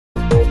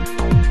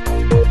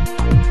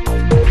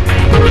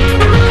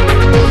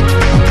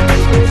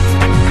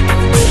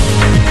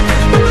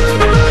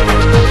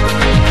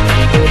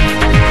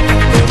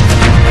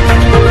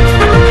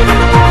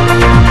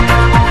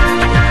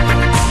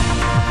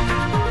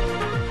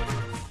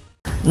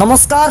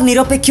नमस्कार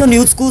निरपेक्ष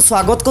न्यूज को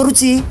स्वागत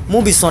करुच्ची मु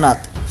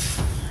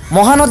विश्वनाथ।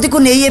 महानदी को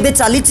नहीं एबे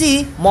चली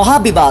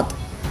महाविवाद।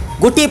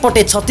 गोटे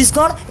पटे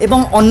छत्तीसगढ़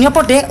एवं अन्य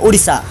पटे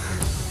ओडिशा।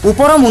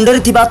 उपर मुंडरे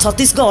थिबा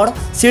छत्तीसगढ़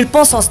शिल्प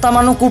संस्था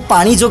मानकु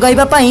पानी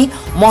जोगाइबा पई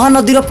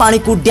महानदीर पानी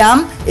को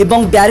डैम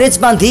एवं ब्यारेज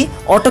बांधी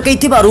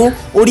अटकैथिबारु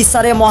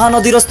ओडिशा रे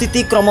महानदीर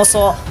स्थिति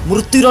क्रमशः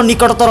मृत्युर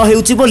निकटतर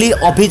हेउची बोली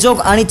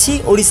अभियोग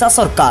आनिछि ओडिशा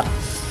सरकार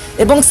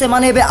एवं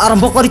सेमाने एबे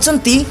आरंभ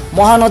करिसंती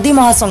महानदी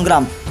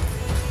महासंग्राम।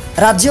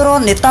 राज्यर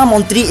नेता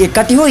मंत्री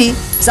एकाठी होई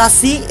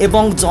चाषी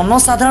एवं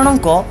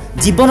जनसाधारणक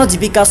जीवन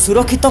जीविका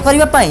सुरक्षित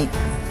करबा पई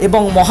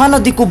एवं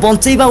महानदी को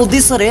बंचैबा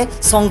उद्देश्य रे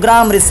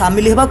संग्राम रे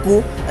सामिल हेबाकू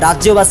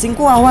राज्यवासी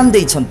को आह्वान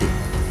देइछंती।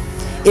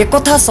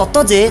 एकथा सत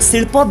जे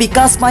शिल्प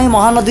विकास पाई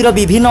महानदीर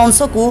विभिन्न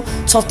अंश को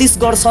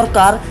छत्तीसगढ़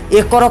सरकार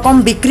एक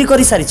रकम बिक्री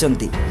करि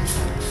सारिछंती।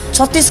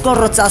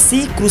 छत्तीसगढ़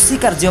चाषी कृषि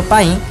कार्य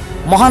पाई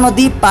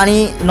महानदी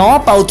पानी न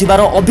पाउथिबार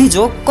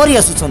अभियोग करि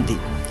आसुछंती।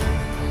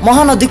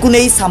 महानदी को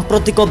नहीं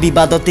सांप्रतिक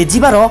विवाद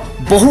तेजिबार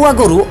बहु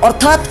आगरू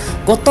अर्थात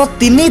गत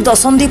 3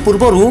 दशंधि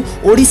पूर्वरु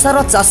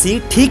ओडिशार चाषी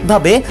ठीक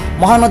भावे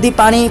महानदी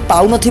पानी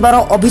पाउनथिबार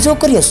अभियोग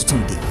करि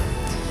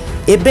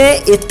आसुछंती। एबे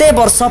एते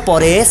वर्ष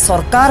परे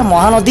सरकार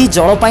महानदी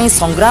जल पाई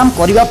संग्राम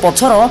करिबा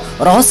पछर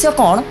रहस्य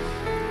कौन?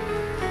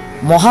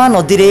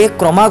 महानदी रे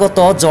क्रमागत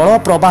जल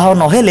प्रवाह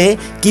नहेले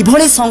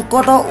किभली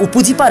संकट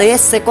उपजी पारे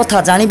से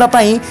कथा जानिबा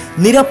पाई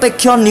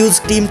निरपेक्ष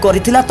न्यूज टीम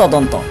करिथिला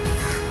तदंत।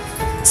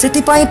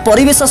 सेतिपाई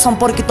परिवेश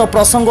संपर्कित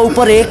प्रसंग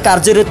उपरे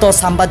कार्यरत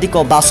सांबादिक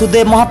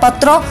वासुदेव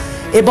महापात्र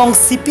एवं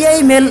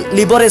सीपीआई मेल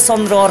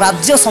लिबरेशन रो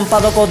राज्य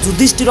संपादक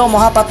युधिष्ठिर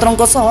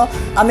महापात्रंक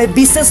सह आमे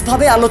विशेष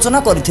भावे आलोचना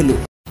करिथिलु।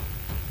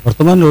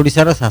 वर्तमान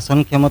ओडिशार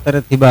शासन क्षमता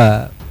रे थिबा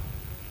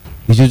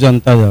बिजु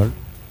जनता दल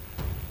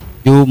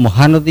जो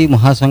महानदी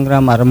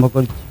महासंग्राम आरंभ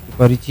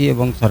करिछि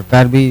एवं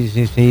सरकार भी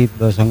से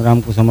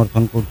संग्राम को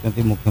समर्थन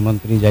करछंती।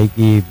 मुख्यमंत्री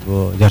जाईकी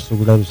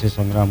झारसुगुड़ा से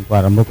संग्राम को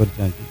आरंभ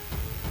करिछंती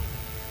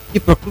कि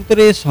प्रकृत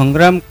रे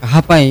संग्राम कहा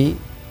पाई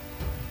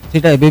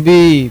सेटा एबे भी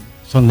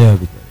संदेह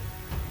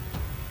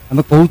भितर।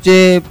 आम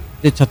कहूचे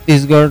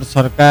छत्तीसगढ़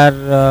सरकार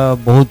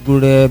बहुत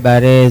गुड़े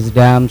बैरेज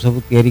डैम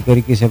सब तैयारी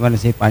करके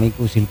से पानी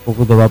को शिल्प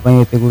को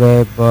देवाई एत गुड़े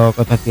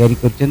कथा तैयारी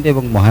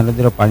कर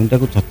महानदीर पानीटा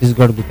को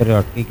छत्तीसगढ़ भितर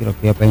अटक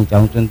रखापी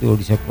चाहते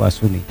ओडिशा को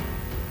आसुनी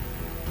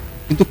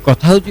किंतु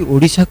कथा हूँ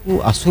ओडिशा को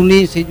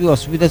आसुनी से जो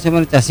असुविधा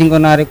से चाषी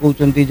ना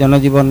कहते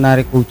जनजीवन ना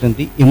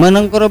कहते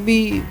इमानंकर भी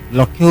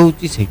लक्ष्य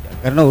होची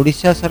सेटा कारण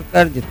ओडिशा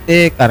सरकार जिते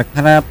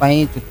कारखाना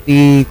पाई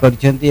चुक्ति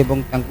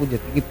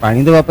करती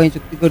पानी देवाई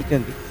चुक्ति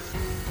कर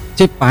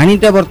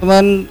पानीटा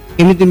वर्तमान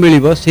केमिति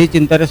मिलिबो से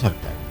चिंतार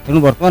सरकार तेणु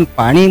वर्तमान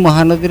पानी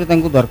महानदी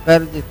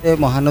दरकार जिते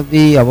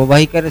महानदी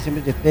अववाहिकार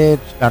जिते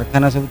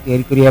कारखाना सब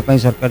तैयारी करने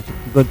सरकार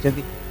चुक्ति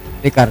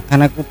कर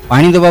कारखाना को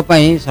पानी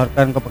देवाई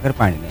सरकार पाखे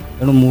पानी नहीं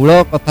तेणु मूल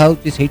कथा हूँ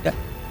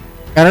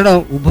कारण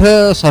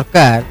उभय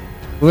सरकार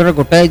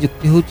गोटाए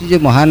युक्ति हूँ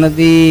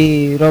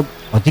महानदीर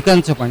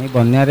अधिकांश पानी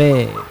बन्यारे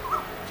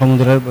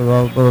समुद्र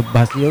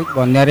भासी जाऊँ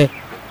बन्यारे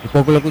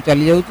उपकूल को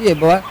चली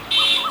जाऊँ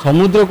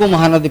समुद्र को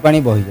महानदी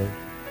पानी बही जाऊँ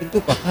किंतु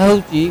कथा हूँ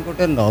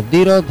गोटे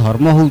नदीर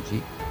धर्म हूँ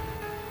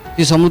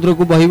समुद्र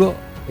को बहब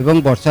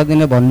एवं वर्षा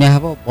दिने बन्या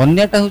हे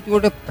बन्याटा हूँ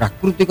गोटे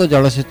प्राकृतिक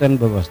जलसेचन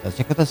व्यवस्था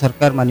से कथा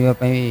सरकार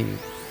मानवाई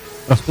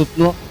प्रस्तुत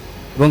नुह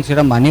एवं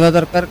से मानवा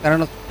दरकार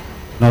कारण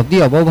नदी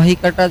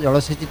अववाहिकाटा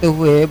जलसेचित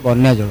हुए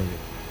बन्या जल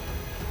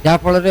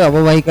जहाँफल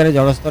अववाहिकार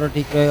जलस्तर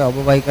ठीक रहे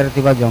अववाहिकार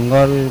थिबा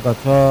जंगल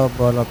गछ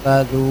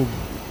लता जो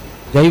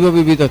जैव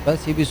विविधता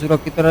सी भी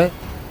सुरक्षित रहे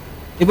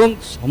एवं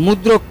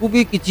समुद्र को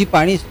भी किसी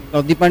पानी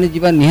नदी पानी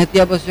जीवा निहाती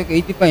आवश्यक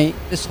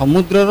ये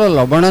समुद्रर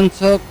लवणांश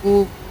को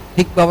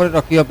ठीक भाव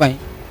रखापी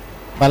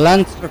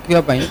बालांस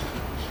रखापी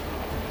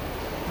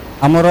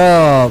आमर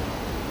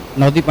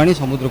नदी पानी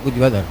समुद्र को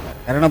जीवा दरकार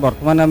कारण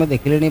वर्तमान आम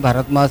देखिले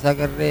भारत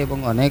महासागर रे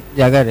एवं अनेक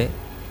जगार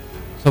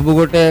सब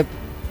गोटे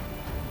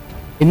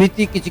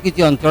एमती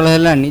किसी अंचल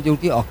है जो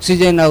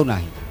ऑक्सीजन आउ ना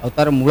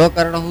तार मूल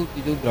कारण हूँ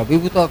जो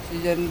द्रवीभूत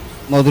ऑक्सीजन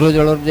मधुर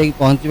जल जा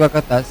पहुँचवा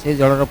कथा से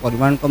जलर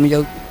परिमाण कमी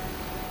जाऊँ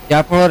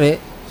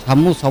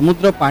जहाँफल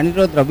समुद्र पानी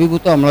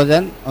द्रवीभूत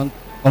अम्लजान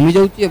कमी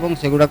जाऊँगी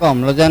से गुड़ाक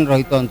अम्लजान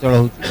रहित अंचल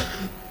हो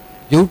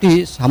जो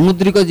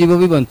सामुद्रिक जीव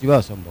भी बंचा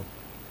असंभव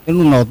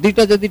तेणु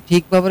नदीटा जदि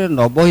ठीक भाव में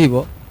न बहब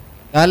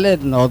ताले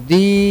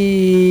नदी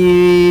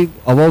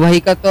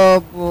अववाहिका तो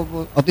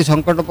अति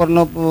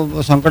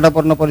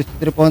संकटापन्न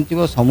परिस्थिति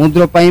पहुँचो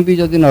समुद्र भी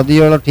जदि नदी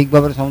जल ठीक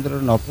भाव में समुद्र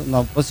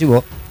न पशिब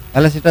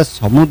ताले सेटा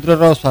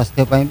समुद्रर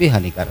स्वास्थ्य भी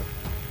हानिकारक।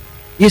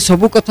 ये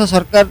सबू कथा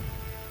सरकार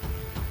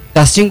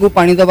चाषी को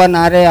पानी दबा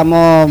ना आम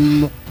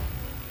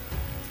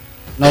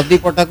नदी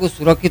पटा को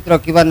सुरक्षित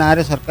रखा ना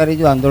सरकार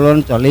जो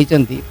आंदोलन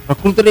चलती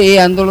प्रकृत में ये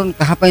आंदोलन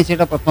कहाँपाई से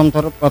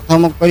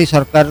प्रथम करी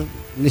सरकार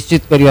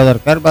निश्चित करवा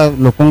दरकार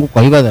लोक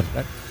कहवा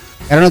दरकार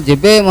कारण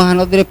जेबे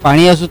महानदी में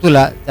पानी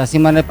आसूला चाषी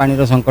मैंने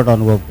पानी संकट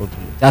अनुभव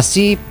करते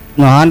चाषी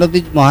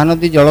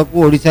महानदी जल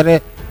को ओडिशा रे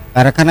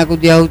कारखाना को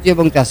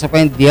दिहूँ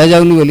चाषपाई दि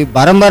जाऊनी बोली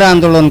बारंबार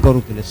आंदोलन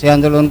करुले से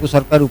आंदोलन को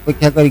सरकार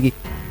उपेक्षा करी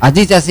आज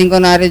चाषी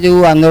ना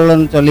जो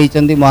आंदोलन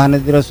चलती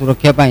महानदीर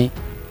सुरक्षापी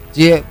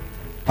जी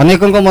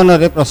अनेकों मन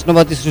में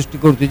प्रश्नवाची सृष्टि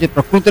कर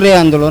प्रकृत में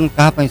आंदोलन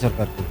क्या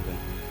सरकार कर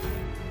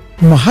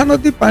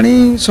महानदी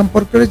पानी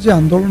संपर्क में जो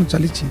आंदोलन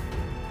चली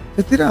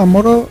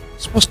आमर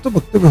स्पष्ट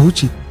वक्तव्य हो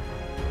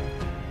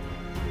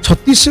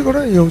छत्तीसगढ़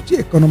ये हूँ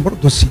एक नंबर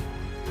दोषी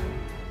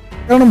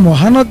कारण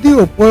महानदी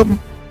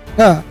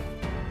उपटा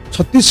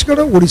छत्तीसगढ़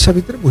ओडिशा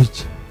भितर बही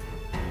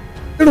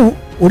तेणु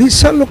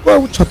ओडिशा लोक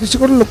और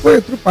छत्तीसगढ़ लोक ए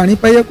पानी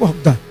पाइबा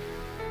हकदार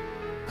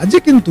आज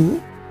किंतु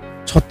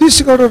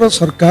छत्तीसगढ़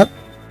सरकार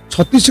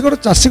छत्तीसगढ़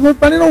चाषी को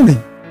पानी नौनी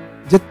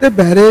जिते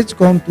ब्यारेज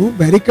कहतु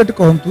ब्यारिकेड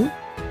कहतु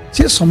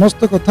सी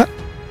समस्त कथा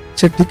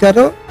सेठिकार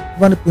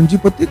माने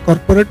पुंजीपति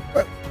कॉर्पोरेट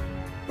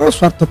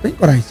स्वार्थ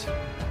कराई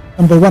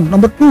नंबर 1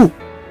 नंबर 2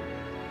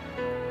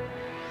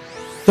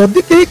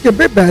 जदि कहीं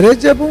केबे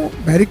ब्यारेज एवं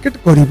ब्यारिकेड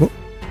करिवो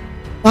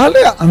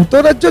ताले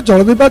अंतरराज्य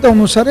जल विवाद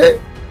अनुसार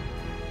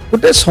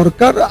गोटे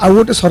सरकार आउ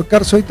गोटे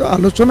सरकार सहित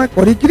आलोचना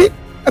करिकिरी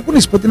आपको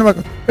निष्पत्ति नेबा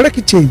कथा एटा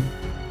किछि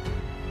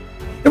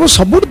एवं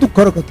सबुठ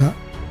दुखर कथा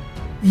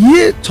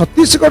ये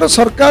छत्तीसगढ़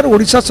सरकार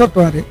ओडिशा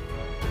सरकार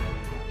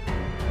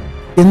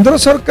केंद्र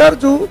सरकार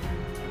जो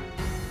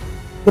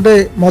गोटे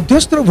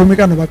मध्यस्थ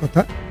भूमिका नेबा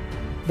कथा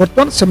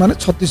बर्तमान से माने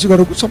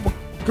छत्तीसगढ़ को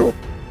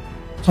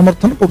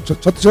समर्थन कर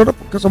छत्तीसगढ़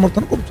पक्ष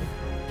समर्थन कर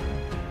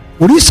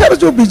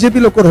जो बीजेपी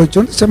लोक रही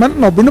से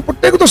नवीन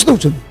पट्टनायक दोष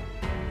दौरान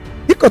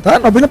ठीक कथा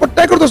नवीन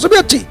पट्टनायक दोष भी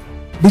अच्छी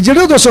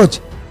बीजेडी दोष अच्छी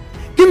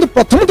किंतु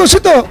प्रथम दोषी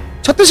तो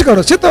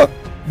छत्तीसगढ़ से तो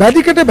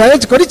बैरिकेड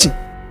बैरेज कर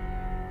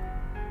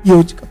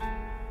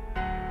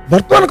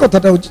बर्तमान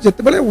कथाटा हूँ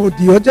जिते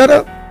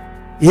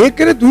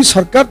 2001 दुई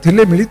सरकार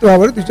थिले मिलित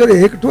भाव में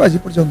 2001 ठू आज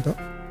पर्यंत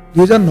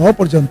 2009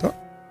 पर्यंत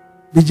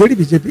बीजेडी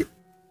बीजेपी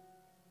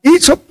ये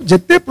सब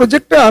जिते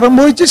प्रोजेक्ट आरंभ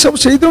होती सब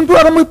से दिन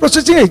आरंभ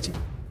प्रोसेसिंग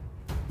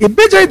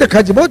एवं जाए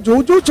देखा जो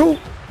जो सब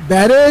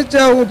ब्यारेज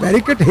आ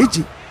ब्यारिकेड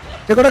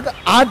होगा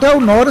 8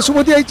 और 9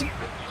 सब दिखाई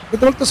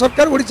तो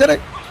सरकार ओडिशा रे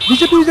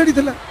बीजेपी बीजेडी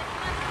थिला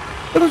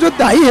तेणु जो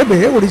दायी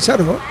हे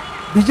ओडिशार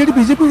बीजेडी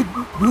बीजेपी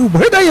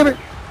उभय दायी हे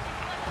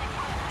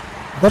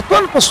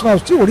बर्तमान प्रश्न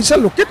आशा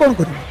लोके कौन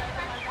करा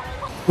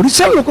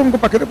लोकों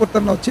पाखे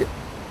बर्तमान अच्छे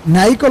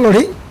न्यायिक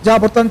लड़ई जहाँ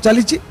बर्तमान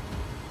चली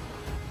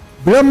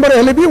विलंबर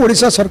हेले भी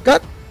ओडिशा सरकार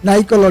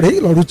न्यायिक लड़ई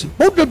लड़ुची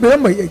बहुत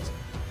विलंब हो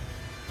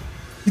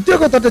द्वितीय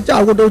कथा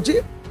आउ गोटे हूँ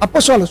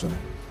आपस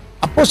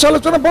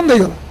आलोचना बंद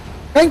हो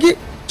कहीं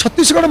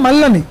छत्तीसगढ़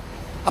मानलानी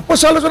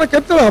आपस आलोचना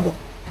केत हम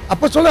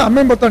आपस आम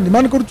बर्तमान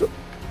डिमांड करुचु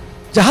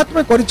जहाँ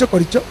तुम कर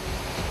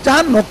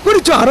जहाँ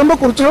नक आरंभ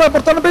कर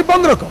बर्तमान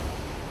बंद रख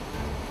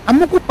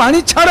आमको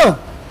पानी छाड़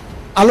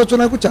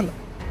आलोचना को चल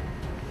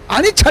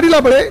पानी छाड़ा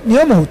बेले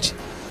नियम हो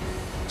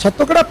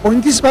शतकड़ा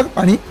 35 भाग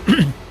पानी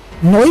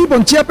नई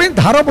बंचापी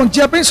धार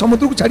बंचापी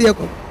समुद्र को छाड़िया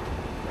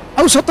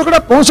आउ शतकड़ा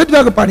 65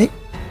 भाग पानी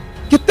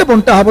केते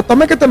बंटा हम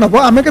तुम के नब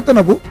आम के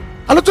नबू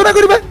आलोचना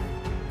करवा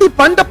ये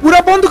पानीटा पूरा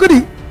बंद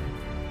करी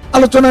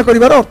आलोचना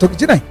कर अर्थ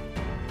किसी ना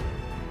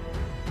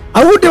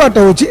आउ गोटे बाट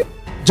हूँ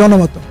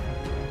जनमत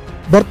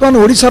बर्तमान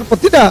ओडिशार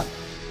प्रतिटा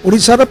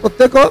ओडिशार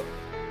प्रत्येक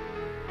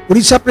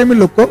ओडिशा प्रेमी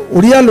लोक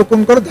ओडिया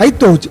लोकंकर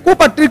दायित्व होची को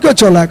पार्टी के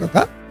चला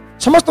कथा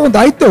समस्त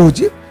दायित्व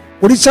होची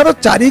ओडिशार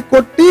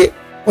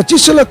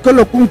 4,25,00,000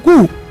 लोकं को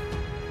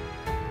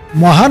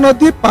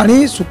महानदी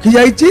पानी सुखी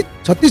जाइछि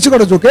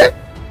छत्तीसगढ़ जोगे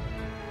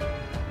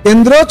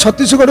केंद्र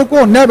छत्तीसगढ़ को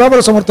अन्याय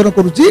भाव समर्थन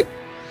करुची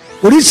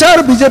ओडिशा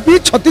और बीजेपी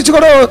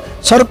छत्तीसगढ़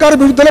सरकार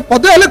विरुद्ध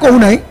पदे हेले कहू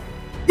नाही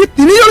ये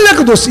 3 जन जाक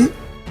दोषी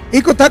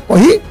एक कथा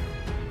कही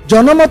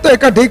जनमत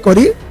एकाठी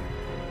करी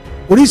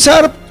ओडिशा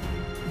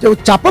जो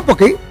चाप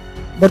पकई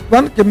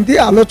बर्तमान केमती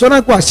आलोचना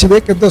को आसबे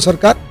केंद्र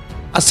सरकार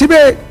आसबे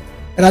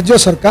राज्य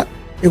सरकार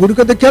एगुड़ी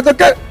देखा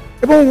दरकार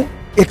एवं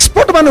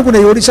एक्सपर्ट मानक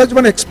नहीं ओडिशा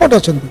जो एक्सपर्ट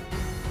अच्छा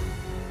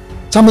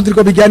सामुद्रिक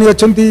विज्ञानी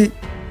अच्छा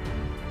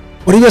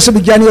परिवेश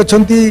विज्ञानी अच्छा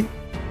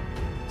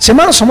से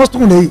समस्त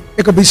को नहीं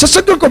एक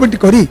विशेषज्ञ कमिटी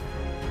करी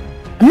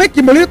आम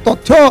कि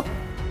तथ्य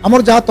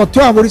आमर जहाँ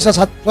तथ्य आम ओडिशा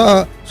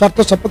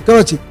स्वार्थ सपक्ष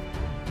अच्छी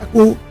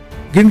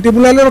ग्रीन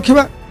ट्रिब्यूनाल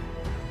रखा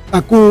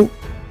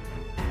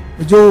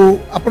जो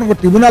आपण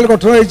ट्रिब्यूनाल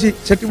गठन होती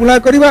से ट्रिब्यूनाल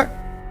करवा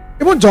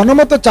एवं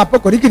जनमत चाप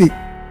करी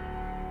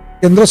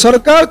केंद्र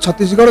सरकार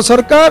छत्तीसगढ़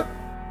सरकार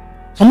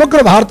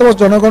समग्र भारत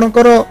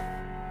जनगणकर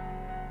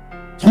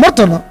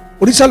समर्थन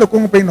ओडिशा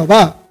लोकों पे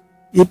नवा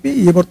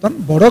ये बर्तमान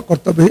बड़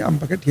कर्तव्य आम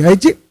पाखे ठिया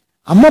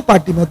आम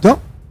पार्टी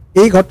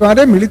यही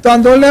घटना मिलित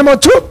आंदोलन आम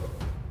अच्छु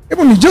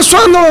एवं निजस्व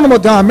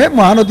आंदोलन आम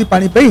महानदी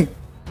पानी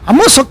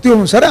आम शक्ति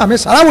अनुसार आम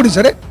सारा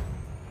ओडिशा रे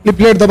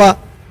लिफलेट दबा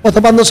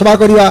पथबान्ध सभा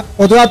करवा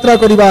पदयात्रा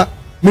करवा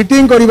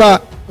मीटिंग करवा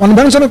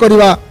कन्वेंशन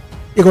करवा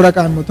एगुड़ाक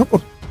आम कर